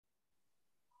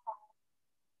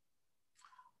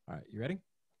All right, you ready?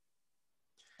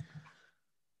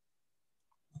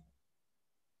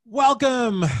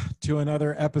 Welcome to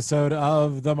another episode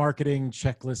of the Marketing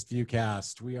Checklist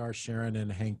Viewcast. We are Sharon and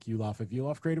Hank Uloff of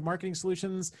Uloff Creative Marketing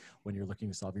Solutions. When you're looking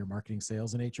to solve your marketing,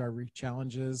 sales, and HR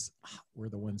challenges, we're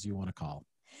the ones you want to call.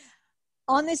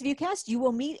 On this Viewcast, you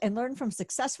will meet and learn from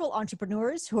successful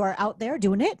entrepreneurs who are out there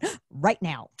doing it right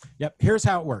now. Yep. Here's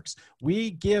how it works.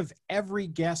 We give every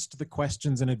guest the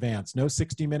questions in advance. No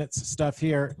 60 minutes stuff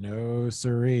here. No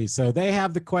siree. So they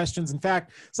have the questions. In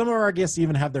fact, some of our guests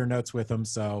even have their notes with them.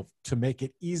 So to make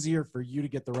it easier for you to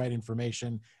get the right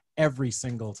information every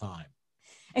single time.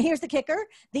 And here's the kicker.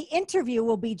 The interview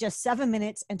will be just 7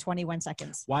 minutes and 21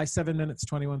 seconds. Why 7 minutes,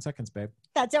 21 seconds, babe?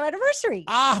 That's our anniversary.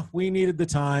 We needed the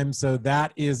time. So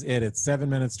that is it. It's 7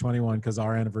 minutes, 21 because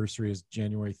our anniversary is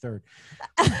January 3rd.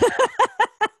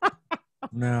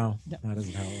 No, that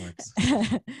isn't how it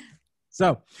works.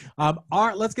 So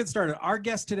let's get started. Our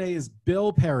guest today is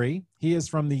Bill Perry. He is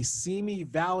from the Simi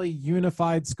Valley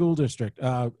Unified School District.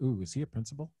 Is he a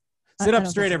principal? Sit up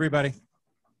straight, everybody.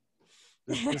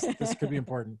 This could be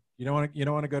important. You don't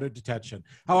want to go to detention.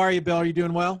 How are you, Bill? Are you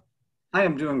doing well? I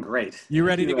am doing great. You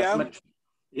ready to go?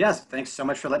 Yes. Thanks so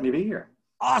much for letting me be here.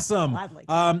 Awesome.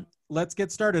 Gladly. Let's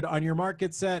get started. On your mark,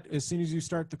 get set. As soon as you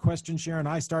start the question, Sharon,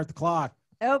 I start the clock.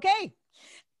 Okay.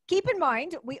 Keep in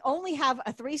mind, we only have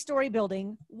a 3-story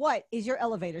building. What is your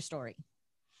elevator story?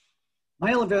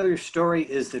 My elevator story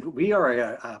is that we are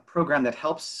a program that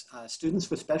helps students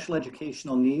with special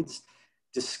educational needs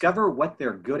discover what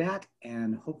they're good at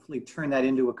and hopefully turn that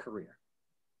into a career.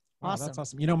 Wow, Awesome. that's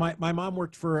awesome. You know, my mom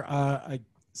worked for a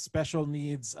special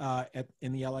needs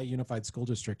in the LA Unified School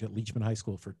District at Leachman High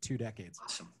School for 2 decades.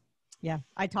 Awesome. Yeah,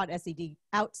 I taught SED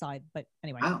outside, but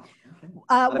anyway. Wow. Okay.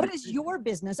 What is your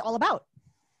business all about?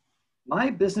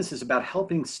 My business is about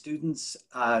helping students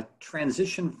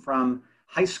transition from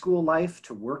high school life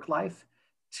to work life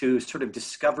to sort of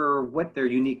discover what their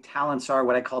unique talents are,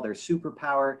 what I call their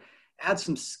superpower, add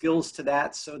some skills to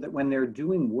that so that when they're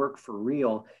doing work for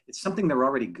real, it's something they're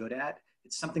already good at.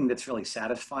 It's something that's really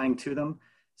satisfying to them.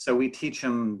 So we teach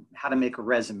them how to make a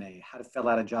resume, how to fill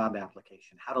out a job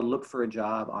application, how to look for a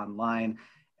job online,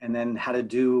 and then how to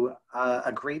do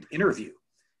a great interview.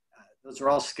 Those are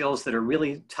all skills that are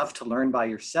really tough to learn by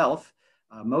yourself.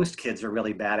 Most kids are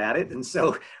really bad at it. And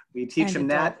so we teach them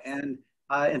that. And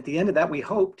at the end of that, we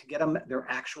hope to get them their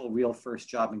actual real first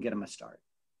job and get them a start.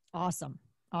 Awesome.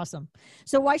 Awesome.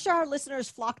 So why should our listeners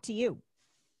flock to you?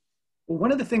 Well,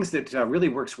 one of the things that really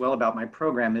works well about my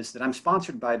program is that I'm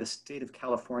sponsored by the State of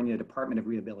California Department of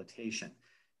Rehabilitation.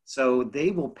 So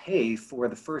they will pay for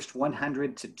the first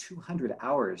 100 to 200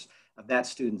 hours of that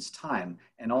student's time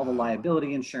and all the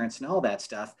liability insurance and all that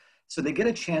stuff. So they get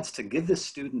a chance to give the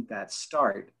student that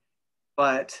start,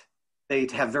 but they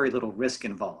have very little risk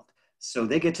involved. So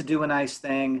they get to do a nice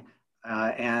thing.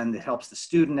 And it helps the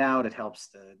student out, it helps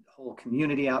the whole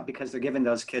community out because they're giving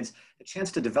those kids a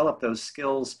chance to develop those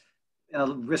skills in a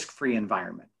risk-free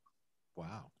environment.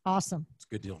 Wow. Awesome. It's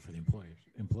a good deal for the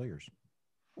employers.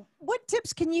 What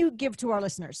tips can you give to our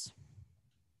listeners?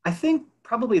 I think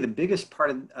probably the biggest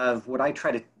part of what I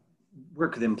try to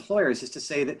work with employers is to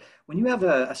say that when you have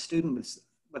a student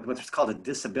with what's called a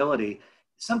disability,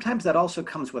 sometimes that also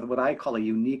comes with what I call a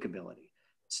unique ability.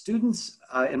 Students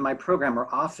in my program are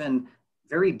often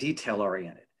very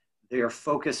detail-oriented. They are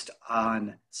focused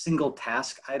on single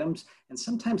task items, and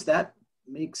sometimes that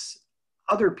makes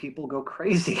other people go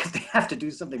crazy if they have to do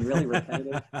something really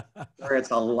repetitive, where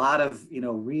it's a lot of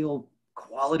real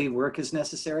quality work is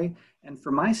necessary. And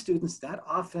for my students, that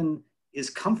often is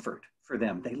comfort for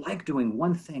them. They like doing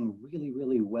one thing really,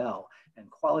 really well, and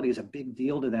quality is a big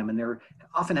deal to them, and they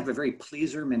often have a very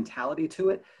pleaser mentality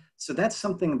to it. So that's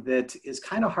something that is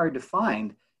kind of hard to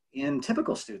find in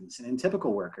typical students and in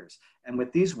typical workers. And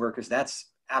with these workers, that's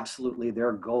absolutely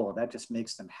their goal. That just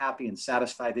makes them happy and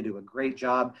satisfied. They do a great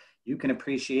job. You can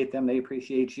appreciate them. They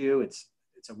appreciate you. It's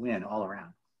a win all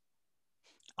around.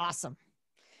 Awesome.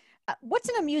 What's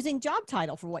an amusing job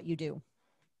title for what you do?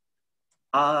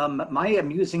 My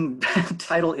amusing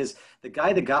title is The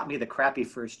Guy That Got Me the Crappy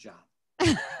First Job.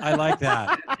 I like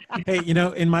that. Hey,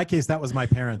 in my case, that was my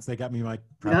parents. They got me my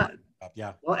job.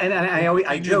 Yeah. Well, and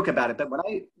I joke about it, but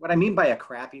what I mean by a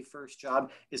crappy first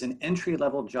job is an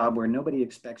entry-level job where nobody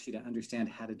expects you to understand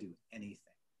how to do anything.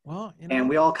 Well, and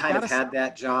we all kind of had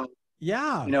that job.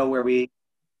 Yeah. Where we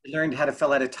learned how to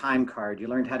fill out a time card. You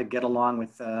learned how to get along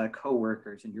with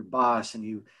coworkers and your boss, and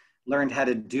you learned how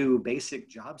to do basic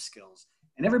job skills.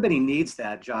 And everybody needs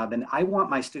that job. And I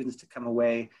want my students to come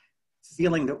away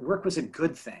feeling that work was a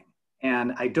good thing.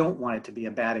 And I don't want it to be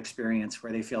a bad experience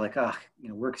where they feel like,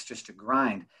 work's just a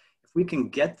grind. If if we can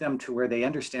get them to where they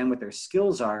understand what their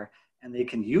skills are and they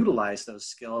can utilize those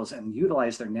skills and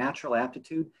utilize their natural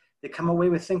aptitude, they come away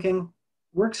with thinking,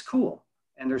 work's cool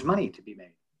and there's money to be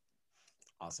made.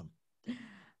 Awesome.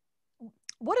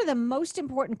 What are the most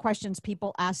important questions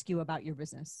people ask you about your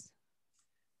business?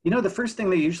 You know, the first thing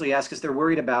they usually ask is they're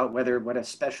worried about what a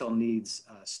special needs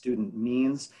student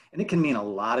means. And it can mean a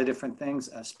lot of different things.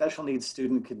 A special needs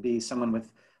student could be someone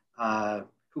with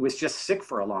who was just sick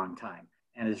for a long time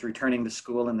and is returning to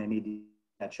school and they need to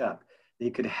catch up. They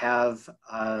could have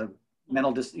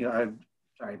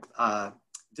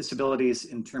disabilities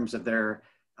in terms of their,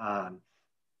 gosh,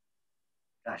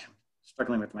 I'm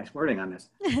struggling with my wording on this.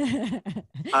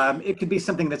 It could be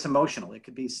something that's emotional. It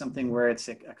could be something where it's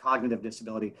a cognitive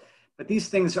disability. But these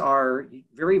things are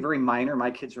very, very minor.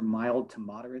 My kids are mild to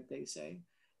moderate, they say.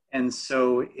 And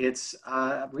so it's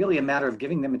really a matter of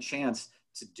giving them a chance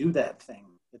to do that thing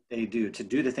that they do, to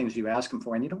do the things you ask them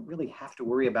for. And you don't really have to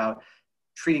worry about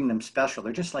treating them special.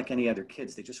 They're just like any other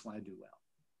kids. They just want to do well.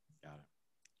 Got it.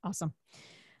 Awesome.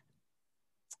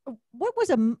 What was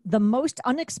the most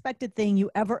unexpected thing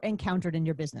you ever encountered in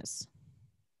your business?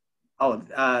 Oh,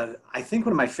 I think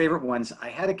one of my favorite ones, I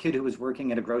had a kid who was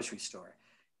working at a grocery store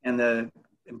and the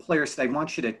employer said, I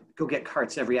want you to go get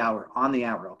carts every hour, on the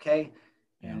hour, okay?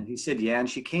 Yeah. And he said, yeah. And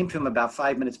she came to him about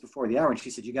 5 minutes before the hour and she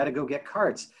said, you got to go get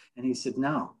carts. And he said,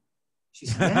 no. She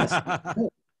said, yes,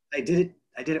 I did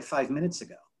it 5 minutes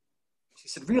ago. She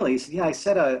said, really? He said, yeah, I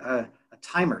set a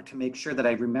timer to make sure that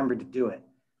I remembered to do it.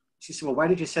 She said, well, why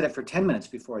did you set it for 10 minutes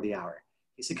before the hour?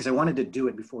 He said, because I wanted to do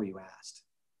it before you asked.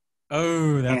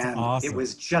 Oh, that's and awesome. It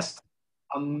was just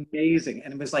amazing.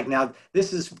 And it was like, now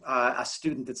this is a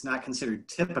student that's not considered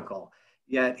typical,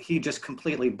 yet he just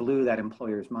completely blew that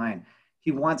employer's mind.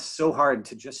 He wants so hard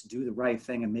to just do the right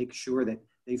thing and make sure that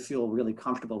they feel really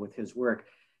comfortable with his work.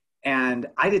 And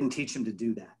I didn't teach him to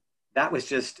do that. That was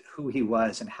just who he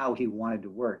was and how he wanted to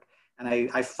work. And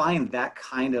I find that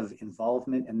kind of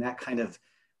involvement and that kind of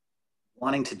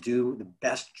wanting to do the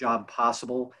best job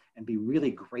possible and be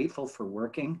really grateful for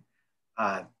working,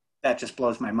 that just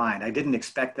blows my mind. I didn't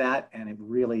expect that. And it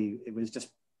was just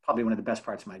probably one of the best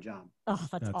parts of my job. Oh,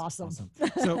 that's awesome.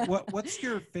 So what's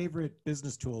your favorite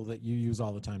business tool that you use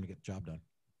all the time to get the job done?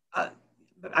 But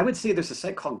I would say there's a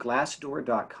site called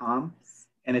Glassdoor.com,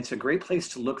 and it's a great place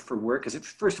to look for work because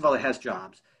first of all, it has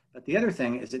jobs. But the other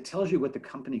thing is it tells you what the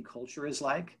company culture is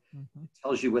like. Mm-hmm. It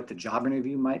tells you what the job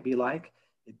interview might be like.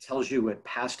 It tells you what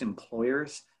past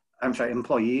employees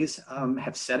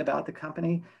have said about the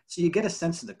company. So you get a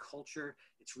sense of the culture.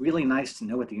 It's really nice to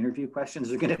know what the interview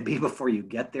questions are going to be before you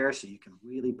get there so you can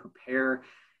really prepare.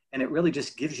 And it really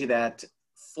just gives you that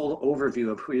full overview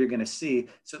of who you're going to see.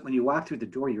 So when you walk through the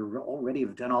door, you already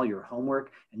have done all your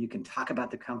homework and you can talk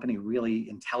about the company really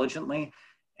intelligently.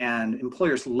 And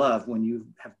employers love when you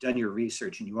have done your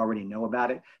research and you already know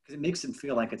about it because it makes them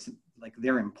feel like it's like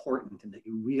they're important and that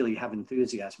you really have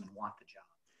enthusiasm and want the job.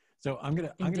 So I'm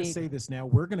gonna say this now.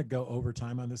 We're gonna go over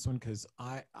time on this one because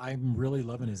I'm really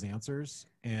loving his answers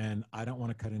and I don't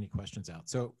want to cut any questions out.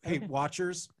 So hey,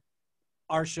 watchers,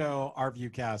 our show, our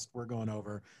Viewcast, we're going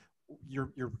over.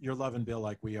 You're loving Bill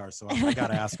like we are, so I got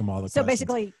to ask him all the questions. So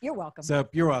basically, you're welcome. So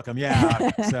you're welcome.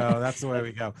 Yeah. So that's the way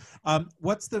we go.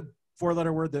 What's the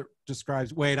 4-letter word that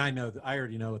describes? Wait, I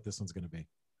already know what this one's going to be.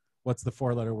 What's the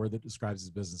 4-letter word that describes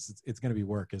his business? It's going to be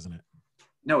work, isn't it?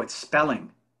 No, it's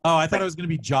spelling. Oh, I thought it was going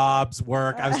to be jobs,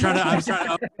 work. I was trying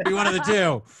to be one of the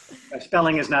two.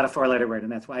 Spelling is not a 4-letter word,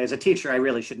 and that's why, as a teacher, I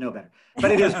really should know better.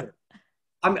 But it is.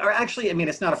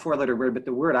 It's not a 4-letter word, but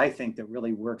the word I think that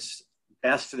really works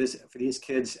best for these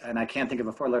kids, and I can't think of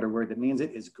a 4-letter word that means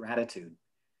it, is gratitude.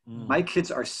 Mm. My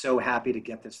kids are so happy to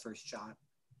get this first job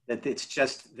that it's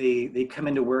just they come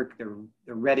into work, they're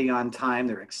ready on time,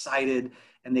 they're excited,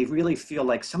 and they really feel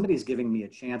like somebody's giving me a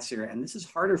chance here. And this is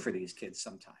harder for these kids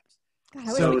sometimes. God,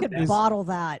 I wish we could bottle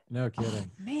that. No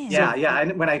kidding. Oh, man. Yeah.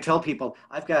 And when I tell people,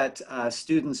 I've got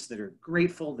students that are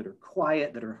grateful, that are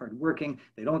quiet, that are hardworking.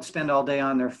 They don't spend all day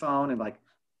on their phone. And like,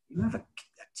 you have a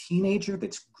teenager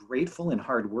that's grateful and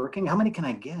hardworking. How many can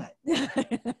I get?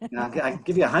 I can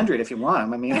give you 100 if you want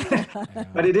them. I mean,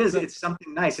 but it's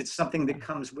something nice. It's something that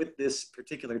comes with this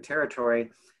particular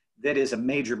territory that is a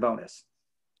major bonus.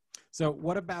 So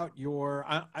what about your,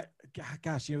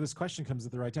 gosh, this question comes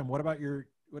at the right time.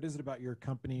 What is it about your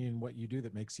company and what you do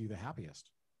that makes you the happiest?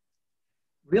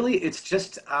 Really, it's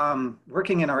just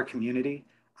working in our community.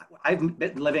 I've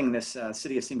been living in this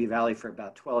city of Simi Valley for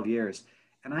about 12 years,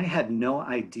 and I had no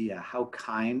idea how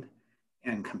kind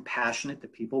and compassionate the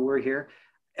people were here.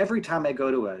 Every time I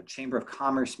go to a Chamber of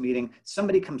Commerce meeting,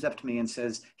 somebody comes up to me and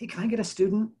says, hey, can I get a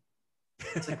student?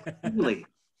 It's like, really?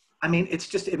 I mean,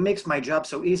 it makes my job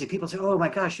so easy. People say, oh my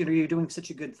gosh, you're doing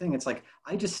such a good thing. It's like,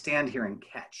 I just stand here and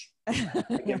catch.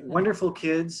 I get wonderful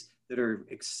kids that are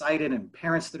excited and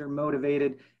parents that are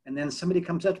motivated. And then somebody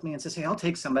comes up to me and says, hey, I'll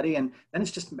take somebody. And then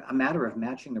it's just a matter of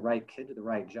matching the right kid to the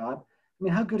right job. I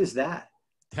mean, how good is that?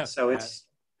 So it's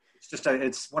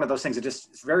one of those things that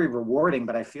it's very rewarding,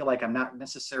 but I feel like I'm not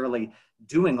necessarily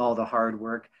doing all the hard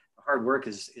work. The hard work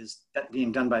is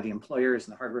being done by the employers,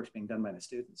 and the hard work is being done by the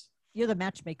students. You're the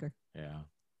matchmaker. Yeah.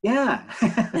 Yeah.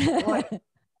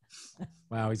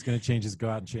 Wow, he's going to go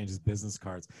out and change his business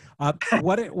cards.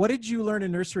 What did you learn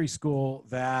in nursery school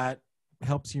that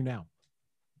helps you now?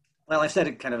 Well, I said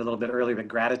it kind of a little bit earlier, but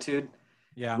gratitude.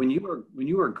 Yeah. When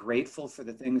you are grateful for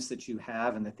the things that you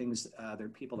have and the things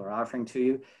that people are offering to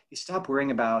you, you stop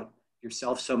worrying about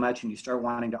yourself so much and you start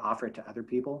wanting to offer it to other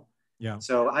people. Yeah.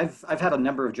 So I've had a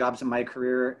number of jobs in my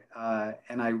career,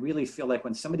 and I really feel like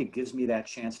when somebody gives me that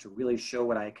chance to really show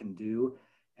what I can do,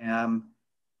 I'm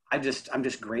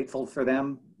just grateful for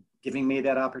them giving me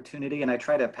that opportunity, and I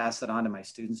try to pass that on to my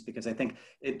students because I think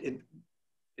it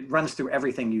runs through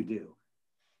everything you do.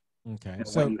 Okay.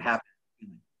 So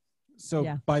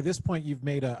yeah. By this point, you've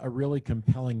made a really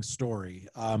compelling story.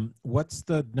 What's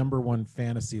the number one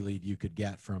fantasy lead you could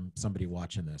get from somebody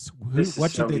watching this?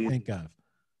 What should they think of?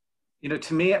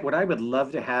 To me, what I would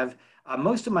love to have,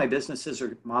 most of my businesses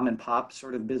are mom and pop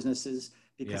sort of businesses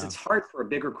because it's hard for a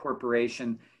bigger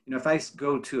corporation. If I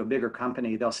go to a bigger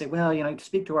company, they'll say, well,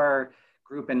 speak to our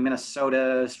group in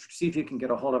Minnesota, see if you can get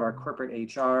a hold of our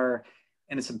corporate HR,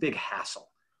 and it's a big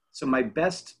hassle. So my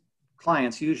best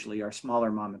clients usually are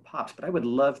smaller mom and pops, but I would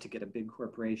love to get a big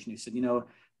corporation who said,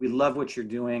 we love what you're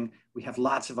doing. We have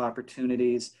lots of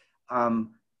opportunities.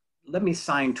 Let me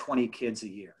sign 20 kids a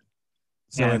year.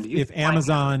 So if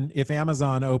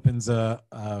Amazon opens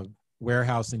a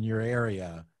warehouse in your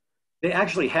area. They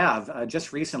actually have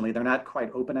just recently. They're not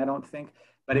quite open, I don't think,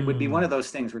 but it would be one of those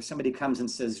things where somebody comes and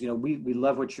says, we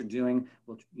love what you're doing.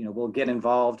 We'll get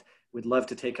involved. We'd love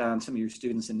to take on some of your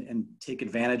students and take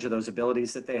advantage of those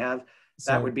abilities that they have.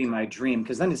 That would be my dream,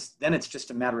 because then it's just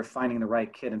a matter of finding the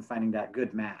right kid and finding that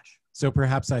good match. So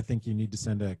perhaps I think you need to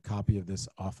send a copy of this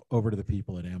off over to the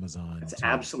people at Amazon. That's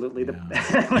absolutely what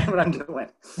I'm doing.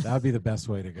 That would be the best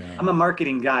way to go. I'm a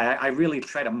marketing guy. I really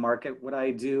try to market what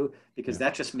I do because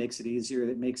that just makes it easier.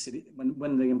 It makes it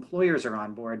when the employers are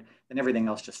on board, then everything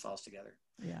else just falls together.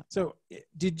 Yeah. So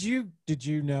did you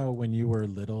know when you were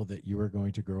little that you were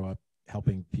going to grow up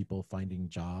helping people finding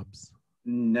jobs?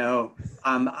 No.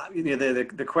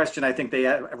 The question I think they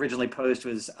originally posed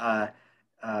was,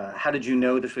 how did you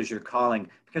know this was your calling?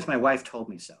 Because my wife told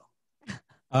me so.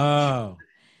 Oh,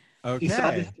 okay. She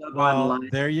saw this job well, online.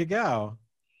 There you go.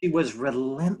 She was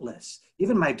relentless.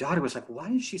 Even my daughter was like, why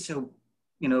is she so,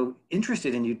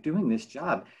 interested in you doing this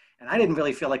job? And I didn't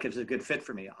really feel like it was a good fit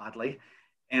for me, oddly.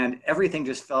 And everything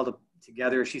just fell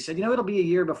together. She said, it'll be a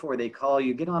year before they call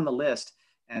you, get on the list.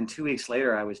 And 2 weeks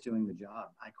later, I was doing the job.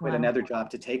 I quit another job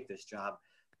to take this job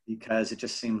because it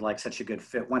just seemed like such a good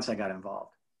fit once I got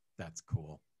involved. That's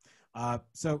cool.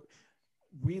 So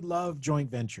we love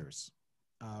joint ventures.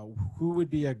 Who would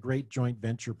be a great joint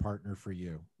venture partner for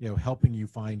you? Helping you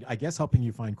find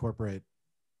corporate.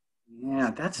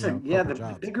 Yeah,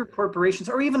 the bigger corporations,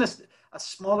 or even a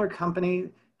smaller company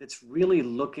that's really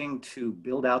looking to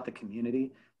build out the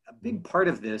community. A big part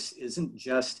of this isn't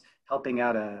just helping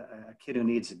out a kid who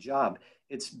needs a job.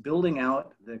 It's building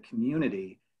out the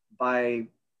community by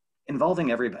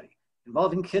involving everybody.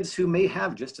 Involving kids who may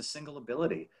have just a single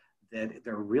ability that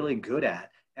they're really good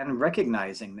at, and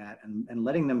recognizing that and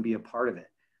letting them be a part of it.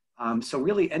 So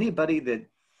really anybody that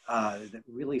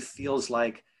really feels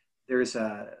like there's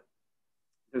a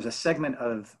segment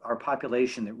of our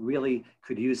population that really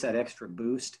could use that extra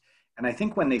boost. And I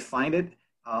think when they find it,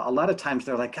 a lot of times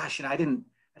they're like, gosh, I didn't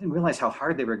realize how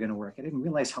hard they were going to work. I didn't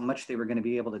realize how much they were going to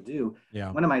be able to do.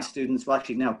 Yeah. One of my students, well,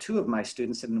 actually now 2 of my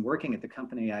students have been working at the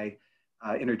company I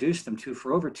introduced them to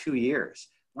for over 2 years.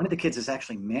 One of the kids is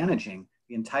actually managing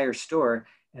the entire store,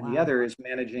 and the other is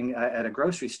managing at a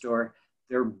grocery store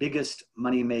their biggest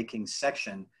money-making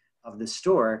section of the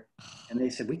store. And they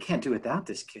said, we can't do without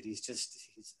this kid. He's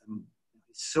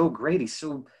so great. He's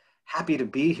so happy to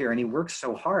be here, and he works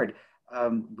so hard.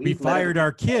 We fired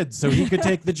our kid so he could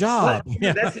take the job.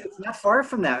 It's not far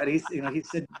from that. He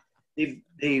said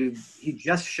he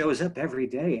just shows up every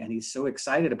day, and he's so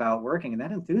excited about working, and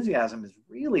that enthusiasm is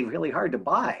really, really hard to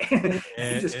buy.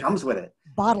 It just comes with it.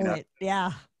 Bottle it.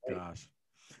 Yeah. Gosh.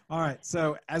 All right.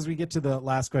 So as we get to the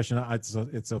last question,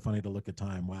 it's so funny to look at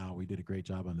time. Wow, we did a great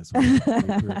job on this one. We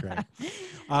were great.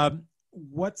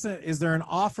 Is there an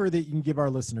offer that you can give our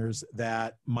listeners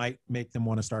that might make them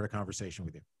want to start a conversation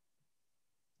with you?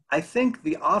 I think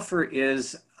the offer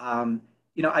is,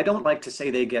 I don't like to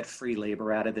say they get free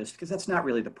labor out of this because that's not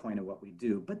really the point of what we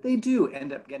do, but they do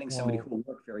end up getting somebody Well, who will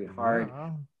work very hard.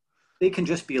 yeah. They can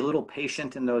just be a little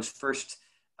patient in those first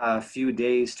few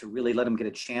days to really let them get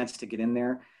a chance to get in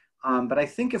there. But I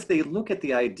think if they look at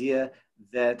the idea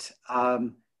that,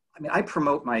 I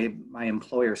promote my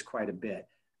employers quite a bit.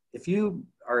 If you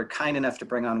are kind enough to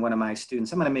bring on one of my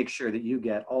students, I'm going to make sure that you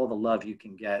get all the love you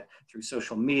can get through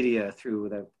social media, through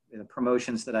the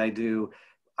promotions that I do.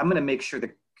 I'm going to make sure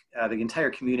that the entire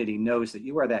community knows that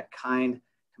you are that kind,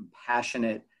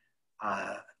 compassionate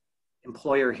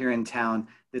employer here in town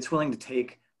that's willing to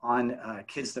take on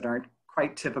kids that aren't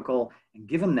quite typical and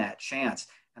give them that chance.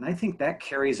 And I think that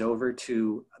carries over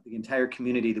to the entire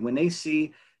community. That when they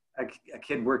see a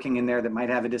kid working in there that might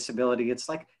have a disability, it's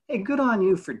like, hey, good on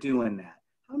you for doing that.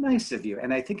 How nice of you.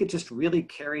 And I think it just really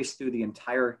carries through the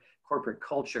entire corporate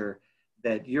culture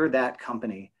that you're that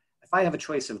company. If I have a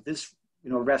choice of this,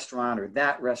 restaurant or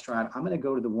that restaurant, I'm going to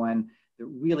go to the one that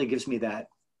really gives me that,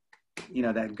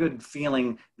 that good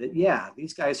feeling that, yeah,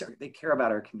 these guys they care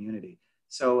about our community.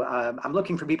 So I'm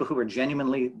looking for people who are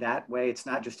genuinely that way. It's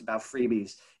not just about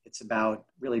freebies. It's about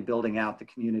really building out the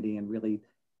community and really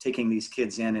taking these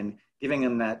kids in and giving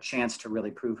them that chance to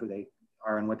really prove who they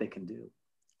are and what they can do.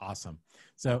 Awesome.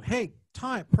 So, hey,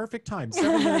 perfect time.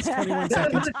 7 minutes, 21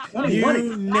 seconds. 21,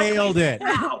 You nailed it.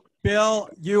 Wow. Bill,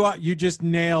 you just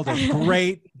nailed it.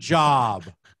 Great job.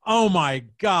 Oh my I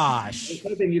gosh. was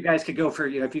hoping you guys could go for,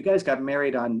 if you guys got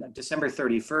married on December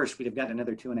 31st, we'd have gotten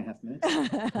another 2.5 minutes.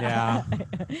 Yeah.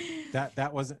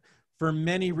 That wasn't, for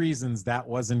many reasons, that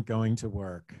wasn't going to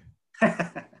work.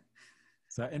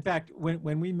 So, in fact,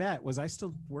 when we met, was I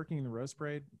still working in the Rose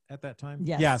Parade at that time?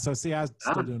 Yes. Yeah. So, see, I was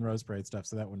still doing Rose Parade stuff,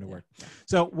 so that wouldn't have worked.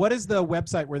 So, what is the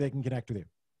website where they can connect with you?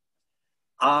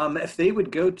 If they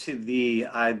would go to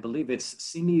I believe it's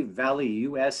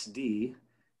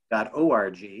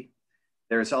simivalleyusd.org.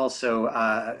 There's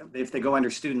also, if they go under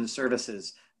student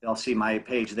services, they'll see my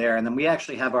page there. And then we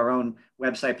actually have our own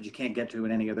website, but you can't get to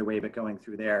it any other way but going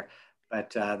through there. But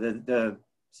the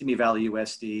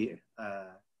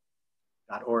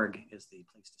simivalleyusd.org is the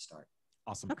place to start.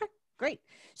 Awesome. Okay, great.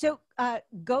 So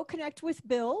go connect with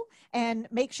Bill and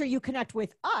make sure you connect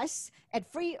with us at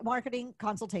Free Marketing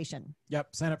Consultation.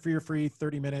 Yep. Sign up for your free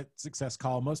 30-minute success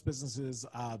call. Most businesses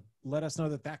let us know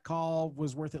that call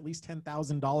was worth at least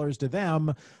 $10,000 to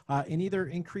them in either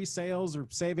increased sales or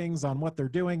savings on what they're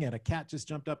doing. And a cat just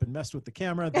jumped up and messed with the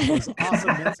camera. That was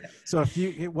awesome. So if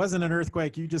it wasn't an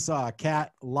earthquake, you just saw a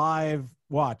cat live.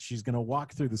 Watch. She's going to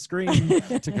walk through the screen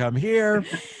to come here.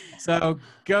 So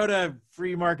go to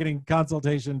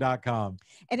freemarketingconsultation.com.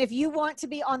 And if you want to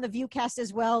be on the Viewcast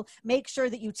as well, make sure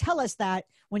that you tell us that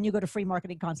when you go to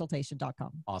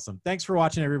freemarketingconsultation.com. Awesome. Thanks for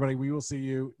watching, everybody. We will see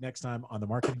you next time on the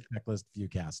Marketing Checklist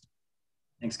Viewcast.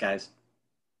 Thanks, guys.